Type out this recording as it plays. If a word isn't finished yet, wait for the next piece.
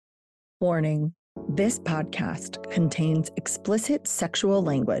Warning, this podcast contains explicit sexual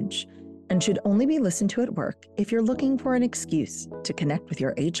language and should only be listened to at work if you're looking for an excuse to connect with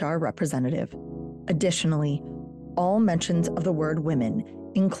your HR representative. Additionally, all mentions of the word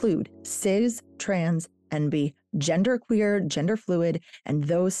women include cis, trans, NB, genderqueer, gender fluid, and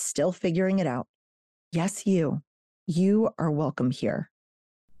those still figuring it out. Yes, you. You are welcome here.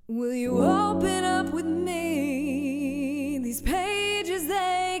 Will you open up with me? These pages,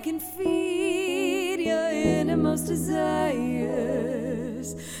 they can feed your innermost desires.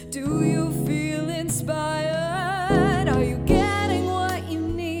 Do you feel inspired? Are you getting what you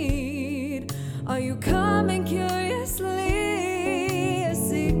need? Are you coming curiously? A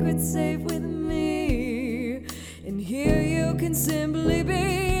secret safe with me. And here you can simply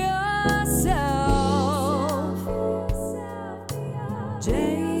be yourself.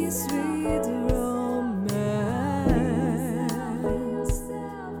 Jace reads romance.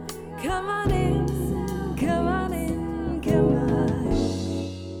 Come on in, come on in, come on.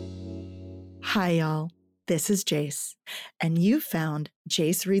 Hi, y'all. This is Jace, and you found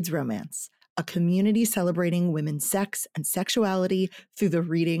Jace Reads Romance, a community celebrating women's sex and sexuality through the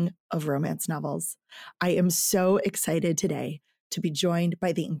reading of romance novels. I am so excited today to be joined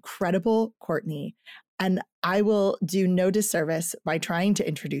by the incredible Courtney, and I will do no disservice by trying to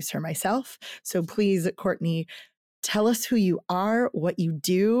introduce her myself. So please, Courtney, tell us who you are, what you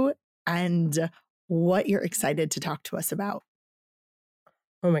do, and what you're excited to talk to us about.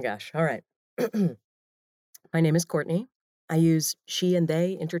 Oh my gosh. All right. My name is Courtney. I use she and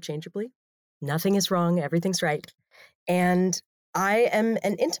they interchangeably. Nothing is wrong. Everything's right. And I am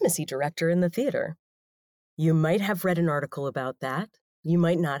an intimacy director in the theater. You might have read an article about that. You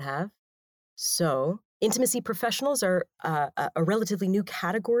might not have. So, intimacy professionals are a relatively new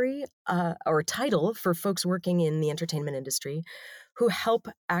category or title for folks working in the entertainment industry who help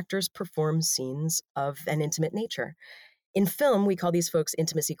actors perform scenes of an intimate nature. In film, we call these folks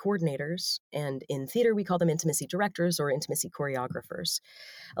intimacy coordinators, and in theater, we call them intimacy directors or intimacy choreographers.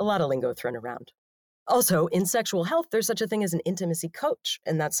 A lot of lingo thrown around. Also, in sexual health, there's such a thing as an intimacy coach,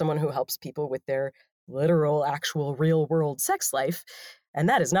 and that's someone who helps people with their literal, actual, real-world sex life. And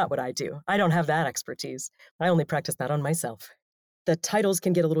that is not what I do. I don't have that expertise. I only practice that on myself. The titles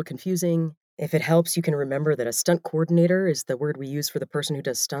can get a little confusing. If it helps, you can remember that a stunt coordinator is the word we use for the person who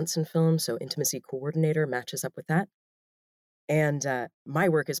does stunts in film, so intimacy coordinator matches up with that. And my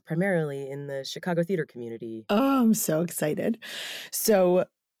work is primarily in the Chicago theater community. Oh, I'm so excited. So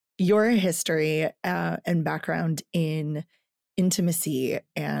your history and background in intimacy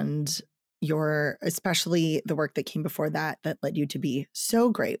and especially the work that came before that led you to be so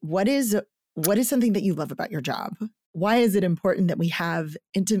great. What is something that you love about your job? Why is it important that we have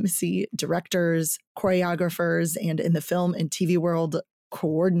intimacy directors, choreographers, and in the film and TV world,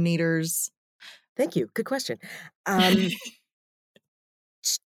 coordinators? Thank you. Good question.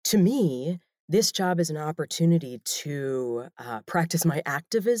 To me, this job is an opportunity to practice my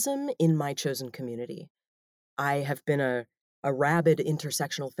activism in my chosen community. I have been a rabid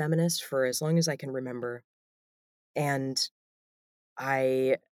intersectional feminist for as long as I can remember. And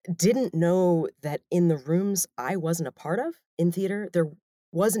I didn't know that in the rooms I wasn't a part of in theater, there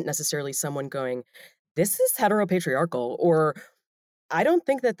wasn't necessarily someone going, this is heteropatriarchal, or I don't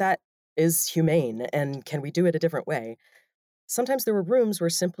think that is humane, and can we do it a different way? Sometimes there were rooms where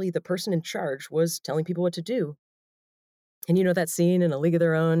simply the person in charge was telling people what to do. And you know that scene in A League of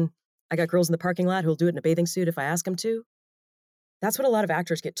Their Own? I got girls in the parking lot who'll do it in a bathing suit if I ask them to. That's what a lot of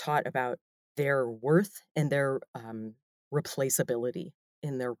actors get taught about their worth and their replaceability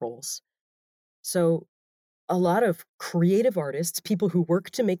in their roles. So a lot of creative artists, people who work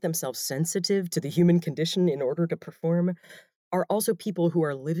to make themselves sensitive to the human condition in order to perform, are also people who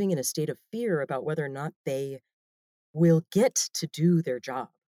are living in a state of fear about whether or not they will get to do their job.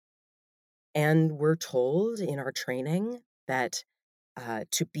 And we're told in our training that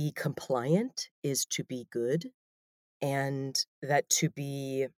to be compliant is to be good, and that to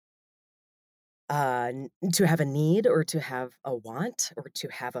have a need or to have a want or to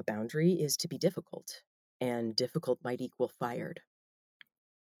have a boundary is to be difficult, and difficult might equal fired.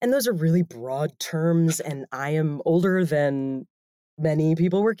 And those are really broad terms, and I am older than many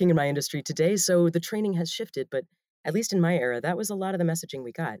people working in my industry today, so the training has shifted, but at least in my era, that was a lot of the messaging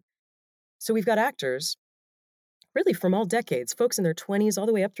we got. So we've got actors, really from all decades, folks in their 20s all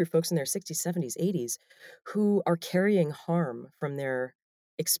the way up through folks in their 60s, 70s, 80s, who are carrying harm from their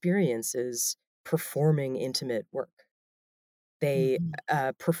experiences performing intimate work. They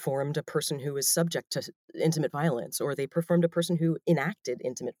performed a person who was subject to intimate violence, or they performed a person who enacted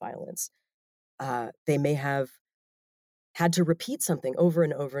intimate violence. They may have had to repeat something over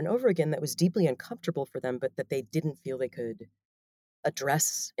and over and over again that was deeply uncomfortable for them, but that they didn't feel they could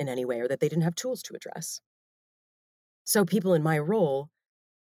address in any way, or that they didn't have tools to address. So people in my role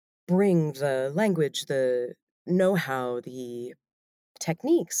bring the language, the know-how, the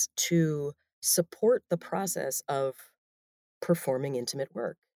techniques to support the process of performing intimate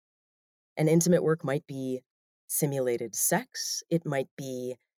work. And intimate work might be simulated sex, it might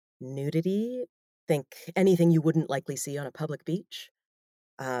be nudity, think anything you wouldn't likely see on a public beach.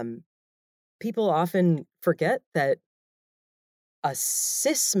 Um, People often forget that a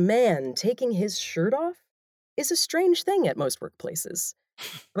cis man taking his shirt off is a strange thing at most workplaces,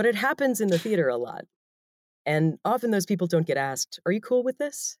 but it happens in the theater a lot. And often those people don't get asked, "Are you cool with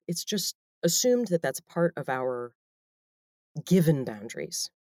this?" It's just assumed that that's part of our given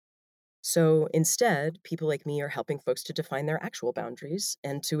boundaries. So instead, people like me are helping folks to define their actual boundaries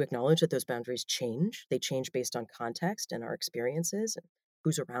and to acknowledge that those boundaries change. They change based on context and our experiences and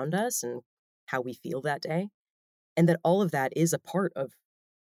who's around us and how we feel that day. And that all of that is a part of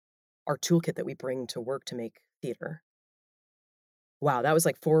our toolkit that we bring to work to make theater. Wow, that was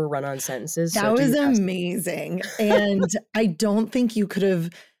like 4 run-on sentences. That So do was your best. amazing. And I don't think you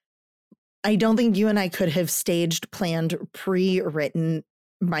and I could have staged, planned, pre-written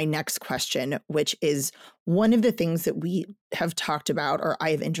my next question, which is one of the things that we have talked about, or I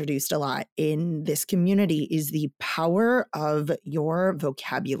have introduced a lot in this community, is the power of your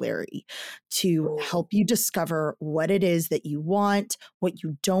vocabulary to help you discover what it is that you want, what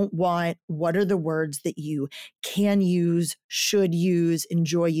you don't want, what are the words that you can use, should use,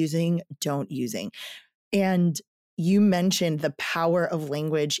 enjoy using, don't using. And you mentioned the power of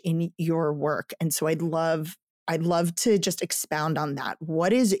language in your work. And so I'd love to just expound on that.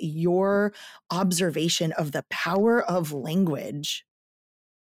 What is your observation of the power of language?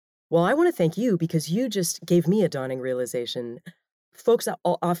 Well, I want to thank you because you just gave me a dawning realization. Folks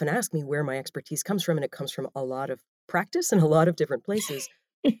often ask me where my expertise comes from, and it comes from a lot of practice in a lot of different places.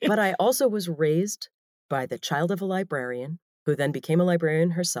 But I also was raised by the child of a librarian who then became a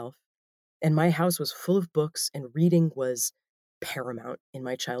librarian herself. And my house was full of books, and reading was paramount in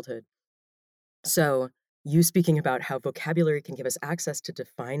my childhood. So you speaking about how vocabulary can give us access to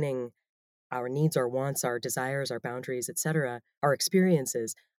defining our needs, our wants, our desires, our boundaries, etc., our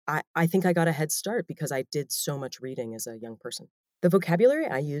experiences, I think I got a head start because I did so much reading as a young person. The vocabulary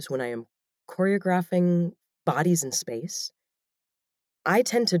I use when I am choreographing bodies in space, I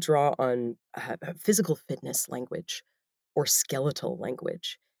tend to draw on physical fitness language or skeletal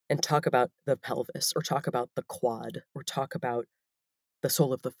language and talk about the pelvis or talk about the quad or talk about the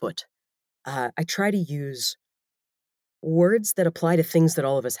sole of the foot. I try to use words that apply to things that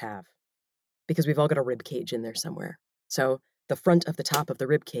all of us have because we've all got a rib cage in there somewhere. So the front of the top of the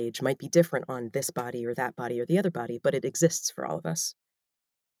rib cage might be different on this body or that body or the other body, but it exists for all of us.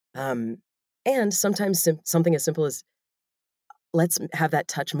 And sometimes something as simple as let's have that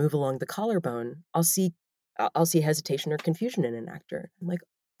touch move along the collarbone. I'll see hesitation or confusion in an actor.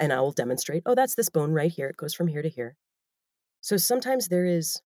 And I will demonstrate, oh, that's this bone right here. It goes from here to here. So sometimes there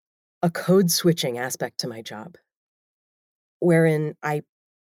is a code switching aspect to my job, wherein I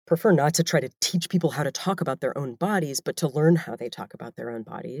prefer not to try to teach people how to talk about their own bodies, but to learn how they talk about their own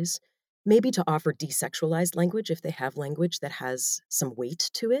bodies. Maybe to offer desexualized language if they have language that has some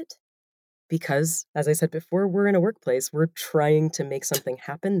weight to it. Because, as I said before, we're in a workplace. We're trying to make something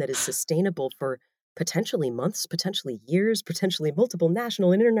happen that is sustainable for potentially months, potentially years, potentially multiple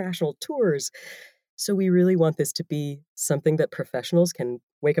national and international tours. So we really want this to be something that professionals can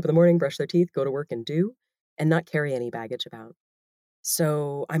wake up in the morning, brush their teeth, go to work and do, and not carry any baggage about.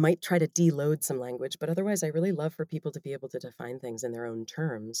 So I might try to deload some language, but otherwise I really love for people to be able to define things in their own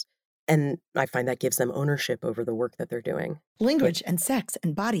terms. And I find that gives them ownership over the work that they're doing. Language and sex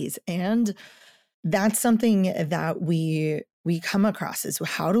and bodies. And that's something that we come across is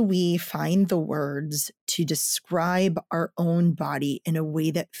how do we find the words to describe our own body in a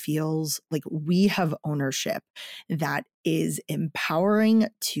way that feels like we have ownership, that is empowering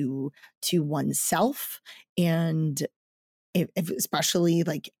to oneself, and especially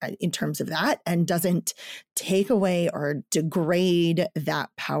like in terms of that, and doesn't take away or degrade that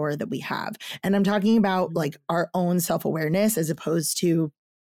power that we have. And I'm talking about like our own self-awareness, as opposed to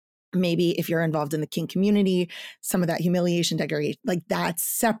maybe if you're involved in the kink community, some of that humiliation, degradation, like that's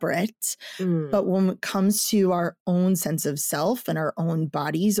separate. But when it comes to our own sense of self and our own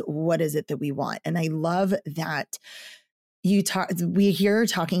bodies, what is it that we want? And I love that we hear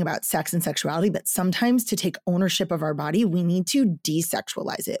talking about sex and sexuality, but sometimes to take ownership of our body, we need to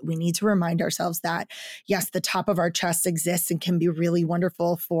desexualize it. We need to remind ourselves that, yes, the top of our chest exists and can be really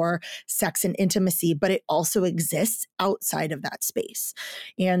wonderful for sex and intimacy, but it also exists outside of that space.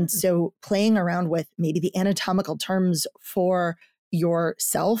 And so playing around with maybe the anatomical terms for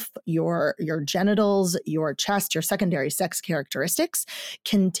yourself, your genitals, your chest, your secondary sex characteristics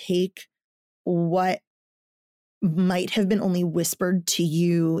can take what might have been only whispered to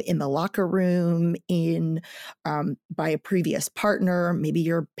you in the locker room, by a previous partner. Maybe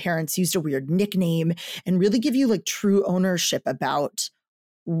your parents used a weird nickname, and really give you like true ownership about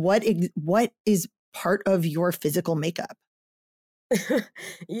what is part of your physical makeup.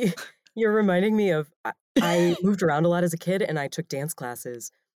 You're reminding me of, I moved around a lot as a kid, and I took dance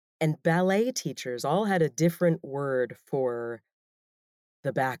classes, and ballet teachers all had a different word for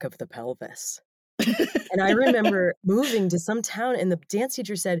the back of the pelvis. And I remember moving to some town, and the dance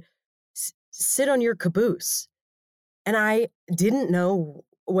teacher said, sit on your caboose. And I didn't know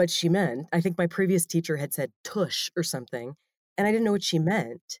what she meant. I think my previous teacher had said tush or something, and I didn't know what she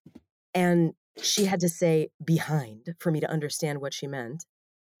meant. And she had to say behind for me to understand what she meant.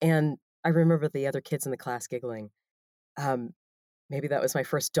 And I remember the other kids in the class giggling. Maybe that was my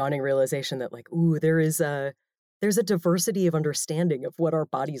first dawning realization that, like, ooh, there's a diversity of understanding of what our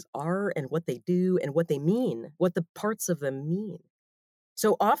bodies are and what they do and what they mean, what the parts of them mean.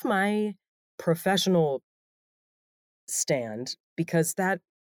 So off my professional stand, because that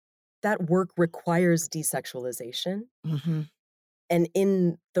work requires desexualization. Mm-hmm. And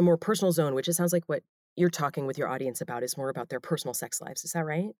in the more personal zone, which it sounds like what you're talking with your audience about is more about their personal sex lives. Is that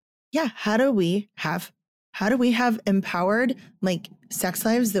right? Yeah. How do we have empowered like sex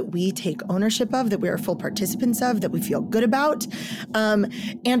lives that we take ownership of, that we are full participants of, that we feel good about?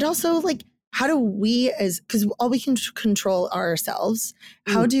 And also, like, how do we, because all we can control are ourselves,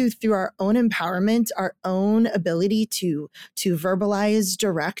 how do, through our own empowerment, our own ability to verbalize,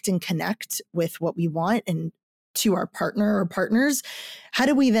 direct, and connect with what we want and to our partner or partners, how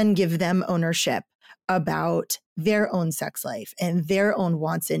do we then give them ownership about their own sex life and their own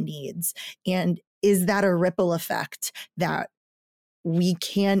wants and needs? And is that a ripple effect that we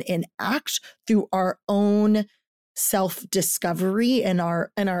can enact through our own self-discovery and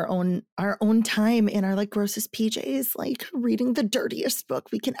our own time in our like grossest PJs, like reading the dirtiest book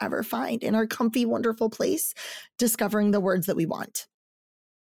we can ever find in our comfy, wonderful place, discovering the words that we want?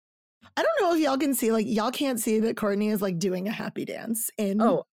 I don't know if y'all can see, like, y'all can't see that Courtney is like doing a happy dance in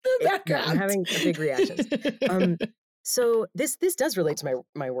the background. I'm having a big reaction. So this does relate to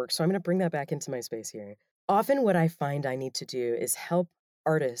my work. So I'm going to bring that back into my space here. Often what I find I need to do is help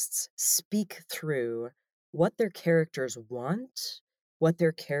artists speak through what their characters want, what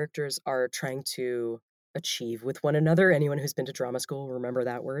their characters are trying to achieve with one another. Anyone who's been to drama school, remember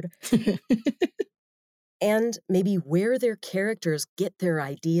that word. And maybe where their characters get their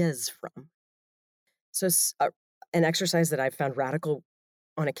ideas from. So an exercise that I've found radical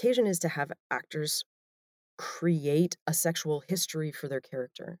on occasion is to have actors create a sexual history for their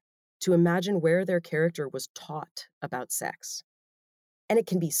character, to imagine where their character was taught about sex. And it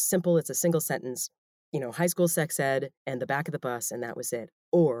can be simple. It's a single sentence, high school sex ed and the back of the bus, and that was it.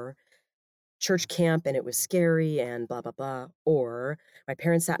 Or church camp and it was scary and blah, blah, blah. Or my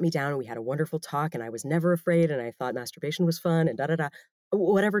parents sat me down and we had a wonderful talk and I was never afraid and I thought masturbation was fun and da-da-da.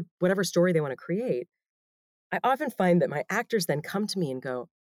 Whatever story they want to create. I often find that my actors then come to me and go,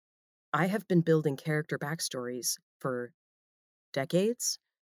 I have been building character backstories for decades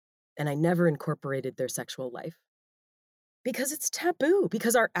and I never incorporated their sexual life. Because it's taboo,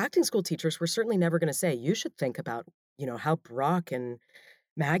 because our acting school teachers were certainly never going to say, you should think about, how Brock and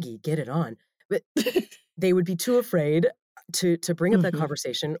Maggie get it on. But they would be too afraid to bring up that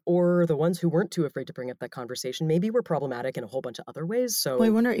conversation, or the ones who weren't too afraid to bring up that conversation maybe were problematic in a whole bunch of other ways. So well,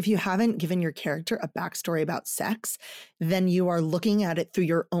 I wonder if you haven't given your character a backstory about sex, then you are looking at it through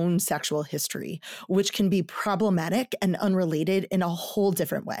your own sexual history, which can be problematic and unrelated in a whole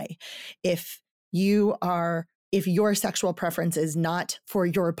different way. If your sexual preference is not for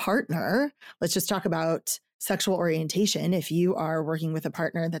your partner, let's just talk about sexual orientation. If you are working with a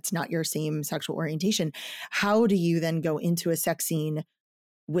partner that's not your same sexual orientation, how do you then go into a sex scene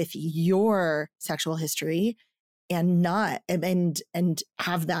with your sexual history and have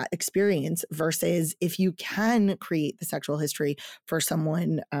that experience, versus if you can create the sexual history for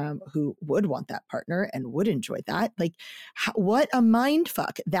someone who would want that partner and would enjoy that? Like, what a mind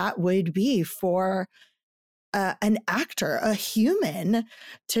fuck that would be for an actor, a human,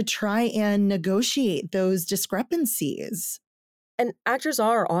 to try and negotiate those discrepancies. And actors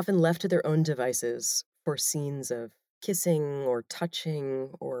are often left to their own devices for scenes of kissing or touching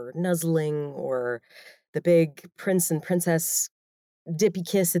or nuzzling or the big prince and princess dippy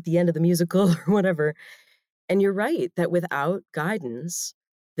kiss at the end of the musical or whatever. And you're right that without guidance,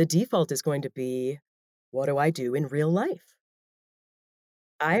 the default is going to be, what do I do in real life?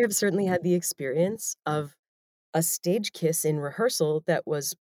 I have certainly had the experience of a stage kiss in rehearsal that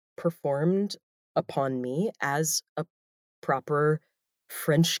was performed upon me as a proper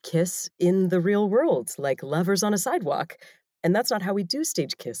French kiss in the real world, like lovers on a sidewalk. And that's not how we do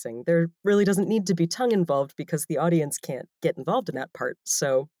stage kissing. There really doesn't need to be tongue involved because the audience can't get involved in that part.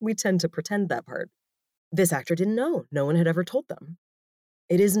 So we tend to pretend that part. This actor didn't know. No one had ever told them.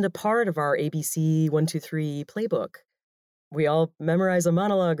 It isn't a part of our ABC 1, 2, 3 playbook. We all memorize a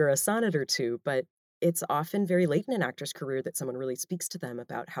monologue or a sonnet or two, but it's often very late in an actor's career that someone really speaks to them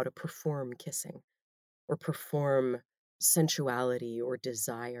about how to perform kissing or perform sensuality or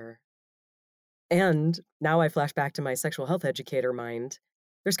desire. And now I flash back to my sexual health educator mind.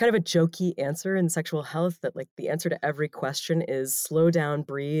 There's kind of a jokey answer in sexual health that, like, the answer to every question is slow down,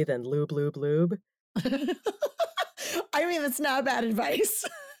 breathe, and lube, lube, lube. I mean, that's not bad advice.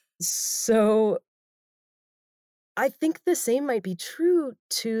 So I think the same might be true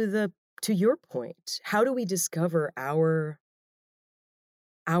to your point. How do we discover our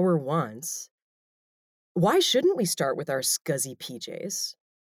wants? Why shouldn't we start with our scuzzy PJs?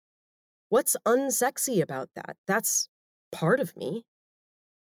 What's unsexy about that? That's part of me.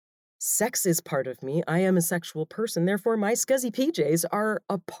 Sex is part of me. I am a sexual person. Therefore, my scuzzy PJs are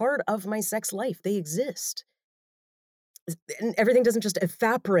a part of my sex life. They exist. And everything doesn't just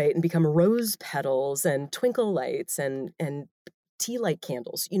evaporate and become rose petals and twinkle lights and tea light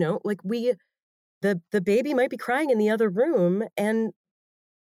candles. You know, like the baby might be crying in the other room and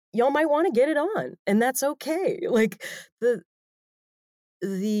y'all might want to get it on, and that's okay. Like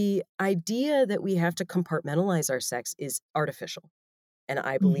the idea that we have to compartmentalize our sex is artificial. And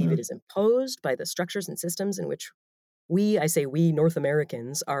I believe it is imposed by the structures and systems in which we North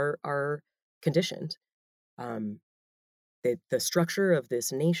Americans are conditioned. The structure of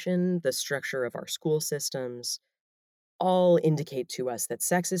this nation, the structure of our school systems, all indicate to us that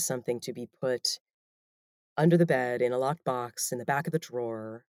sex is something to be put under the bed, in a locked box, in the back of the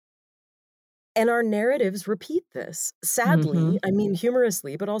drawer. And our narratives repeat this. Sadly, I mean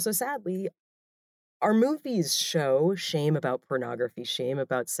humorously, but also sadly, our movies show shame about pornography, shame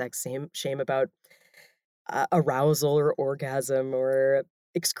about sex, shame about arousal or orgasm or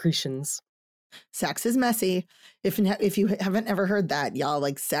excretions. Sex is messy. If you haven't ever heard that, y'all,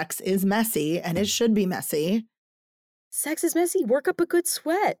 like, sex is messy and it should be messy. Sex is messy. Work up a good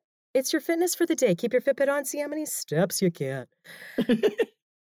sweat. It's your fitness for the day. Keep your Fitbit on. See how many steps you get.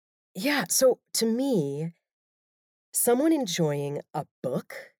 Yeah. So to me, someone enjoying a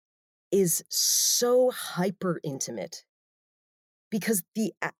book is so hyper intimate because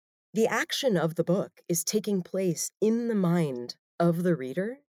the action of the book is taking place in the mind of the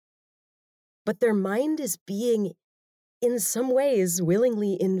reader, but their mind is being, in some ways,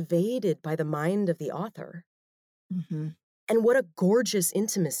 willingly invaded by the mind of the author. And what a gorgeous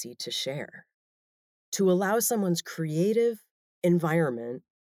intimacy to share, to allow someone's creative environment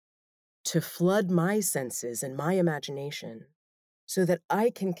to flood my senses and my imagination so that I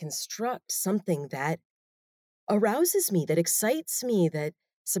can construct something that arouses me, that excites me, that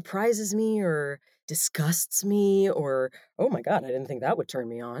surprises me or disgusts me or, oh my God, I didn't think that would turn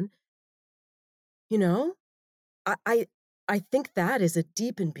me on. You know, I think that is a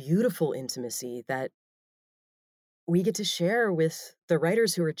deep and beautiful intimacy that we get to share with the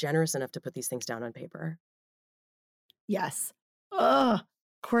writers who are generous enough to put these things down on paper. Yes. Ugh,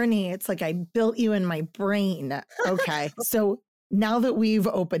 Courtney, it's like I built you in my brain. Okay. So now that we've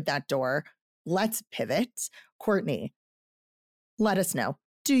opened that door, let's pivot. Courtney, let us know.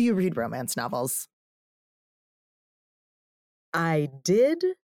 Do you read romance novels? I did,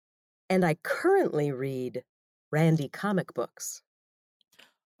 and I currently read Randy comic books.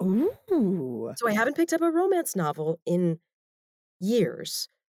 Ooh. So I haven't picked up a romance novel in years,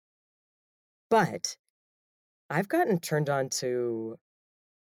 but I've gotten turned on to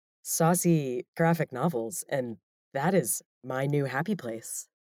saucy graphic novels, and that is my new happy place.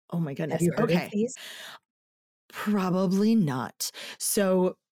 Oh my Have goodness. you heard of Okay. these? Probably not.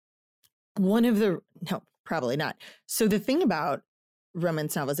 So no, probably not. So the thing about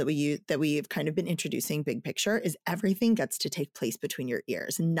romance novels that we've kind of been introducing big picture is everything gets to take place between your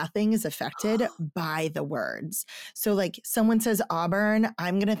ears. Nothing is affected by the words. So like someone says auburn,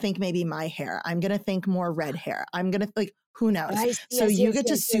 I'm going to think maybe my hair. I'm going to think more red hair. I'm going to like Who knows? I see, So I see, you I get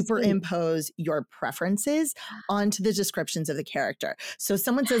see, I to see, I see. superimpose your preferences onto the descriptions of the character. So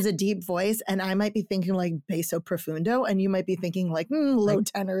someone says a deep voice, and I might be thinking like basso profundo, and you might be thinking like low Right,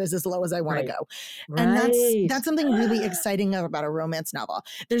 tenor is as low as I want to right, go. And right. that's something really exciting about a romance novel.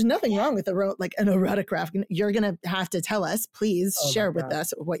 There's nothing Yeah. wrong with like an erotic graphic. You're gonna have to tell us, please Oh my share with God.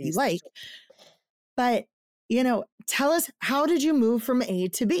 us what you Please. like. But tell us, how did you move from A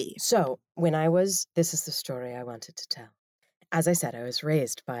to B? So this is the story I wanted to tell. As I said, I was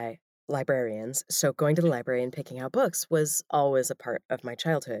raised by librarians, so going to the library and picking out books was always a part of my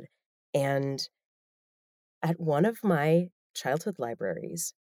childhood. And at one of my childhood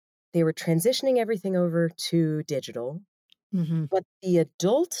libraries, they were transitioning everything over to digital, Mm-hmm. but the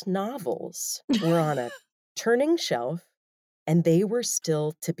adult novels were on a turning shelf and they were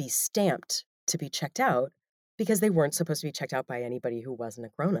still to be stamped to be checked out because they weren't supposed to be checked out by anybody who wasn't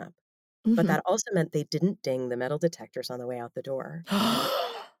a grown up. But Mm-hmm. that also meant they didn't ding the metal detectors on the way out the door.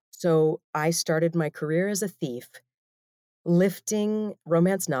 So I started my career as a thief, lifting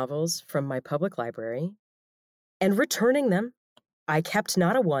romance novels from my public library and returning them. I kept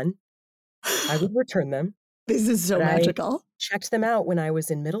not a one. I would return them, This is so but I magical. checked them out when I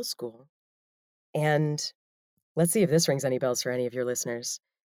was in middle school. And let's see if this rings any bells for any of your listeners.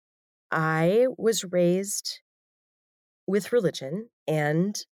 I was raised with religion,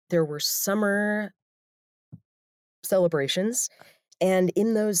 and there were summer celebrations. And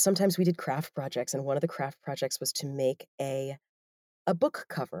in those, sometimes we did craft projects, and one of the craft projects was to make a book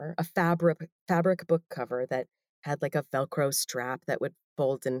cover, a fabric book cover that had like a Velcro strap that would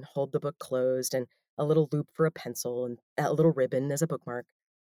fold and hold the book closed, and a little loop for a pencil, and a little ribbon as a bookmark.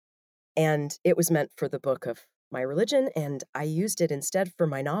 And it was meant for the book of my religion, and I used it instead for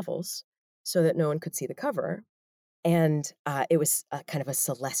my novels so that no one could see the cover. And it was kind of a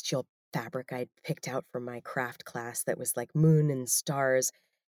celestial fabric I'd picked out from my craft class that was like moon and stars.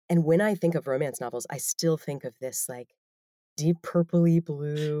 And when I think of romance novels, I still think of this like deep purpley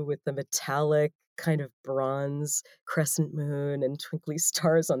blue with the metallic kind of bronze crescent moon and twinkly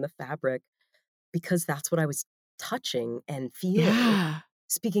stars on the fabric, because that's what I was touching and feeling. Yeah.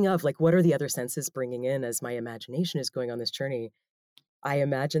 Speaking of, like, what are the other senses bringing in as my imagination is going on this journey? I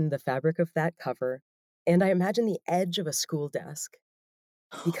imagine the fabric of that cover, and I imagine the edge of a school desk,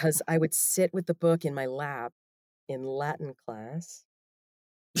 because I would sit with the book in my lap in Latin class,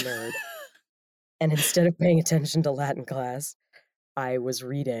 nerd, and instead of paying attention to Latin class, I was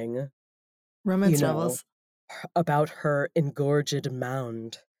reading, you Romance know, novels. about her engorged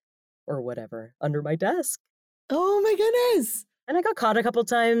mound or whatever under my desk. Oh my goodness. And I got caught a couple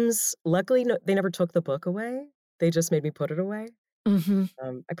times. Luckily, no, they never took the book away. They just made me put it away. Mm-hmm.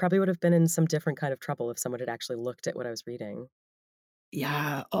 I probably would have been in some different kind of trouble if someone had actually looked at what I was reading.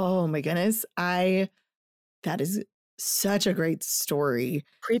 Yeah. Oh my goodness. That is such a great story.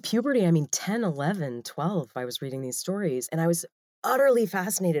 Pre-puberty, I mean 10, 11, 12, I was reading these stories and I was utterly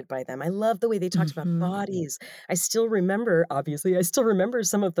fascinated by them. I love the way they talked about Mm-hmm. bodies. Obviously, I still remember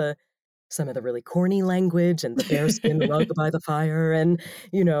some of the really corny language and the bearskin rug by the fire and,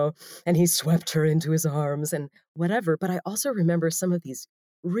 and he swept her into his arms and whatever. But I also remember some of these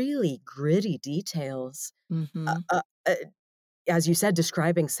really gritty details. Uh, Mm-hmm. uh, uh, as you said,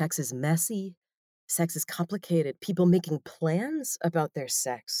 describing sex is messy, sex is complicated, people making plans about their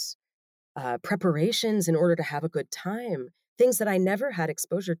sex, preparations in order to have a good time, things that I never had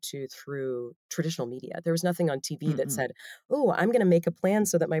exposure to through traditional media. There was nothing on TV that Mm-hmm. said, "Oh, I'm gonna make a plan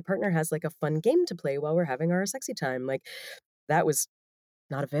so that my partner has, like, a fun game to play while we're having our sexy time." Like, that was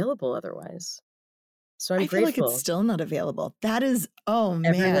not available otherwise. So I'm I feel like it's grateful. still not available. That is, oh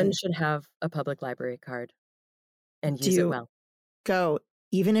Everyone man. should have a public library card and Do use it you well. go,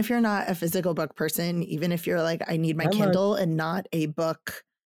 even if you're not a physical book person, even if you're like, I need my Come on. Kindle and not a book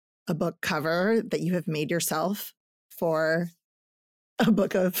cover that you have made yourself for a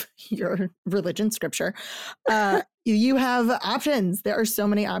book of your religion scripture, you have options. There are so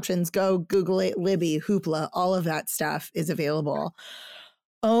many options. Go Google it. Libby, Hoopla, all of that stuff is available.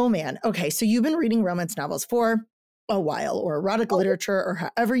 Oh man. Okay. So you've been reading romance novels for a while, or erotic Oh, literature, or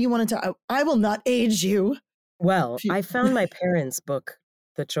however you wanted to. I will not age you. well, I found my parents' book,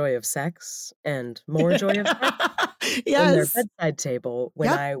 The Joy of Sex and More Joy of Sex, on their Yes. bedside table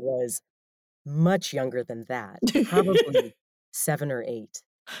when Yep. I was much younger than that, probably 7 or 8.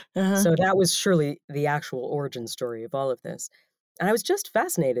 Uh-huh. So that was surely the actual origin story of all of this. And I was just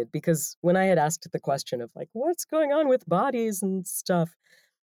fascinated because when I had asked the question of like, what's going on with bodies and stuff,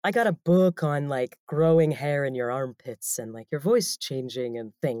 I got a book on like growing hair in your armpits and like your voice changing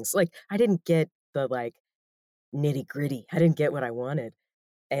and things. Like I didn't get the like nitty gritty. I didn't get what I wanted.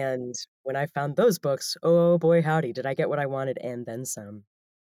 And when I found those books, oh boy, howdy, did I get what I wanted and then some.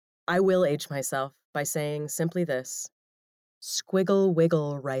 I will age myself by saying simply this: squiggle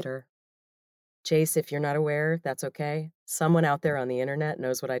wiggle writer. Jace, if you're not aware, that's okay. Someone out there on the internet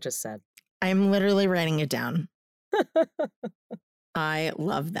knows what I just said. I'm literally writing it down. I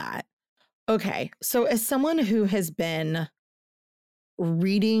love that. Okay, so as someone who has been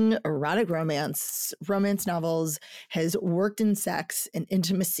reading erotic romance novels, has worked in sex and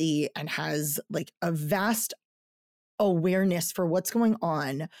intimacy, and has like a vast awareness for what's going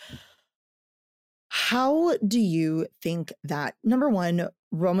on, how do you think that, number one,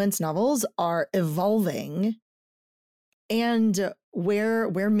 romance novels are evolving, and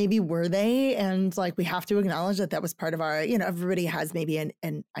where maybe were they? And like, we have to acknowledge that was part of our, everybody has maybe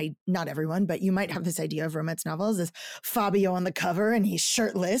not everyone, but you might have this idea of romance novels as Fabio on the cover and he's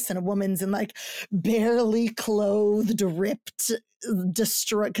shirtless and a woman's in like barely clothed, ripped,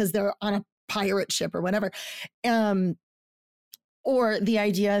 destroyed because they're on a pirate ship or whatever. Or the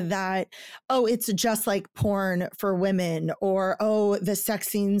idea that, oh, it's just like porn for women, or, oh, the sex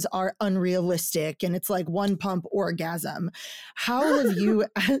scenes are unrealistic and it's like one pump orgasm. How have you,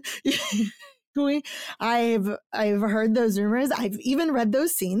 I've heard those rumors. I've even read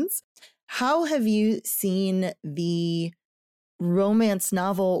those scenes. How have you seen the romance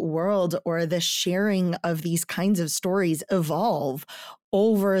novel world or the sharing of these kinds of stories evolve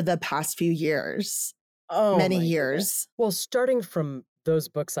over the past few years? Oh, many my years. Goodness. Well, starting from those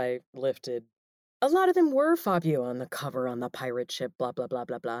books I lifted, a lot of them were Fabio on the cover on the pirate ship, blah, blah, blah,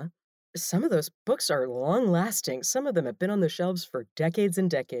 blah, blah. Some of those books are long lasting. Some of them have been on the shelves for decades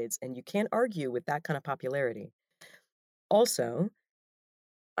and decades, and you can't argue with that kind of popularity. Also,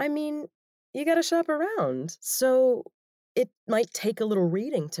 I mean, you got to shop around. So it might take a little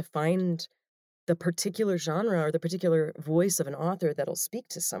reading to find the particular genre or the particular voice of an author that'll speak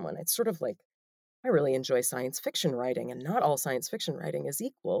to someone. It's sort of like, I really enjoy science fiction writing, and not all science fiction writing is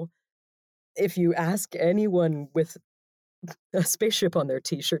equal. If you ask anyone with a spaceship on their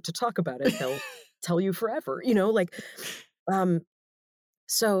t-shirt to talk about it, they'll tell you forever,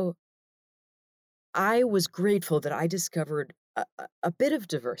 so I was grateful that I discovered a bit of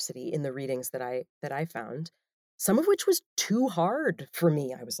diversity in the readings that I found, some of which was too hard for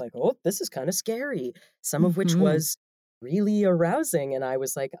me. I was like, oh, this is kind of scary. Some of which was really arousing, and I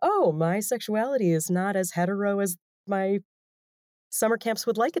was like, oh, my sexuality is not as hetero as my summer camps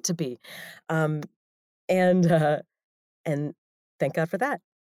would like it to be. And thank God for that.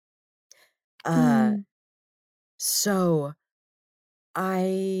 So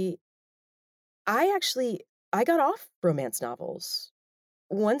I got off romance novels.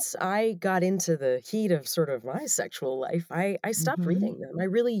 Once I got into the heat of sort of my sexual life, I stopped reading them. I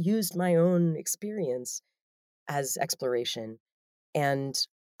really used my own experience as exploration. And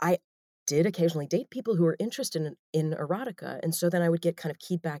I did occasionally date people who were interested in erotica. And so then I would get kind of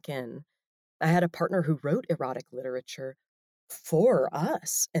keyed back in. I had a partner who wrote erotic literature for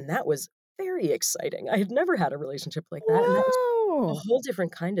us, and that was very exciting. I had never had a relationship like that, and that was a whole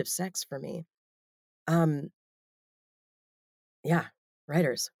different kind of sex for me. Yeah,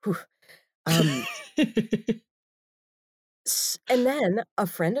 writers. Whew. And then a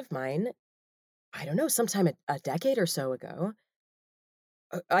friend of mine, I don't know, sometime a decade or so ago,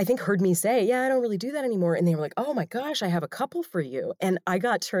 I think heard me say, yeah, I don't really do that anymore. And they were like, oh my gosh, I have a couple for you. And I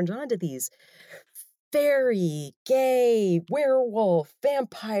got turned on to these fairy, gay, werewolf,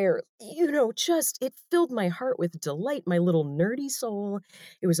 vampire, just it filled my heart with delight, my little nerdy soul.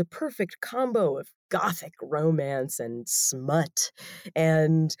 It was a perfect combo of gothic romance and smut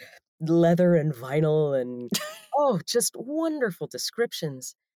and leather and vinyl and, oh, just wonderful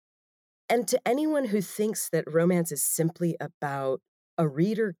descriptions. And to anyone who thinks that romance is simply about a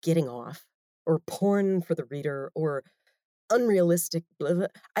reader getting off, or porn for the reader, or unrealistic, blah, blah,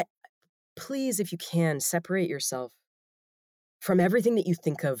 please, if you can, separate yourself from everything that you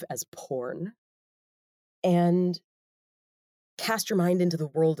think of as porn and cast your mind into the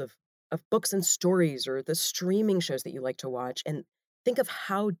world of books and stories or the streaming shows that you like to watch, and think of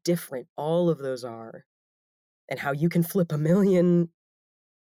how different all of those are and how you can flip a million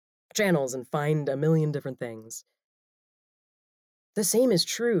channels and find a million different things. The same is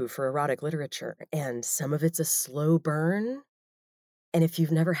true for erotic literature, and some of it's a slow burn. And if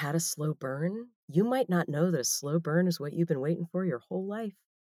you've never had a slow burn, you might not know that a slow burn is what you've been waiting for your whole life.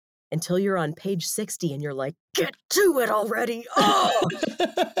 Until you're on page 60 and you're like, get to it already. Oh!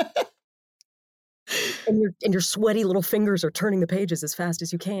 and your sweaty little fingers are turning the pages as fast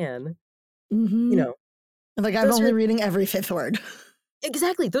as you can. Like, I'm only reading every fifth word.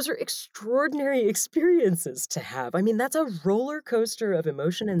 Exactly. Those are extraordinary experiences to have. I mean, that's a roller coaster of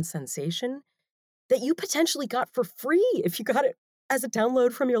emotion and sensation that you potentially got for free if you got it as a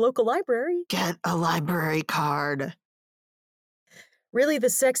download from your local library. Get a library card. Really, the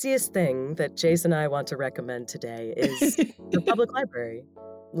sexiest thing that Jace and I want to recommend today is the public library.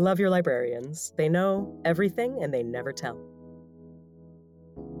 Love your librarians. They know everything and they never tell.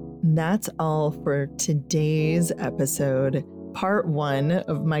 That's all for today's episode, part 1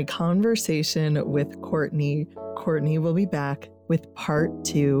 of my conversation with Courtney. Courtney will be back with part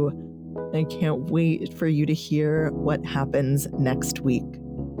 2. I can't wait for you to hear what happens next week.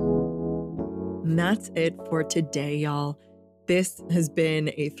 And that's it for today, y'all. This has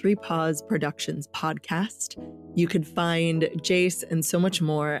been a 3 Paws Productions podcast. You can find Jace and so much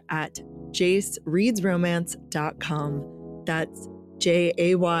more at jacereadsromance.com. That's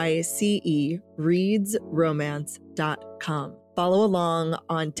JAYCE readsromance.com. Follow along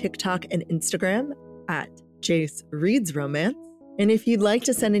on TikTok and Instagram at Jace Reads Romance. And if you'd like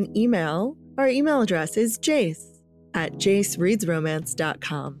to send an email, our email address is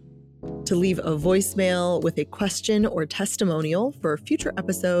jace@jacereadsromance.com. To leave a voicemail with a question or testimonial for a future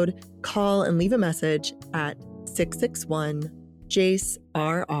episode, call and leave a message at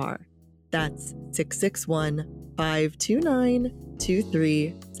 661-JACE-RR. That's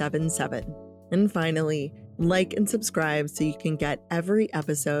 661-529-2377. And finally, like and subscribe so you can get every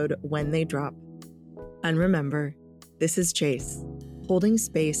episode when they drop. And remember, this is Jace, holding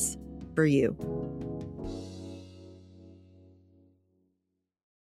space for you.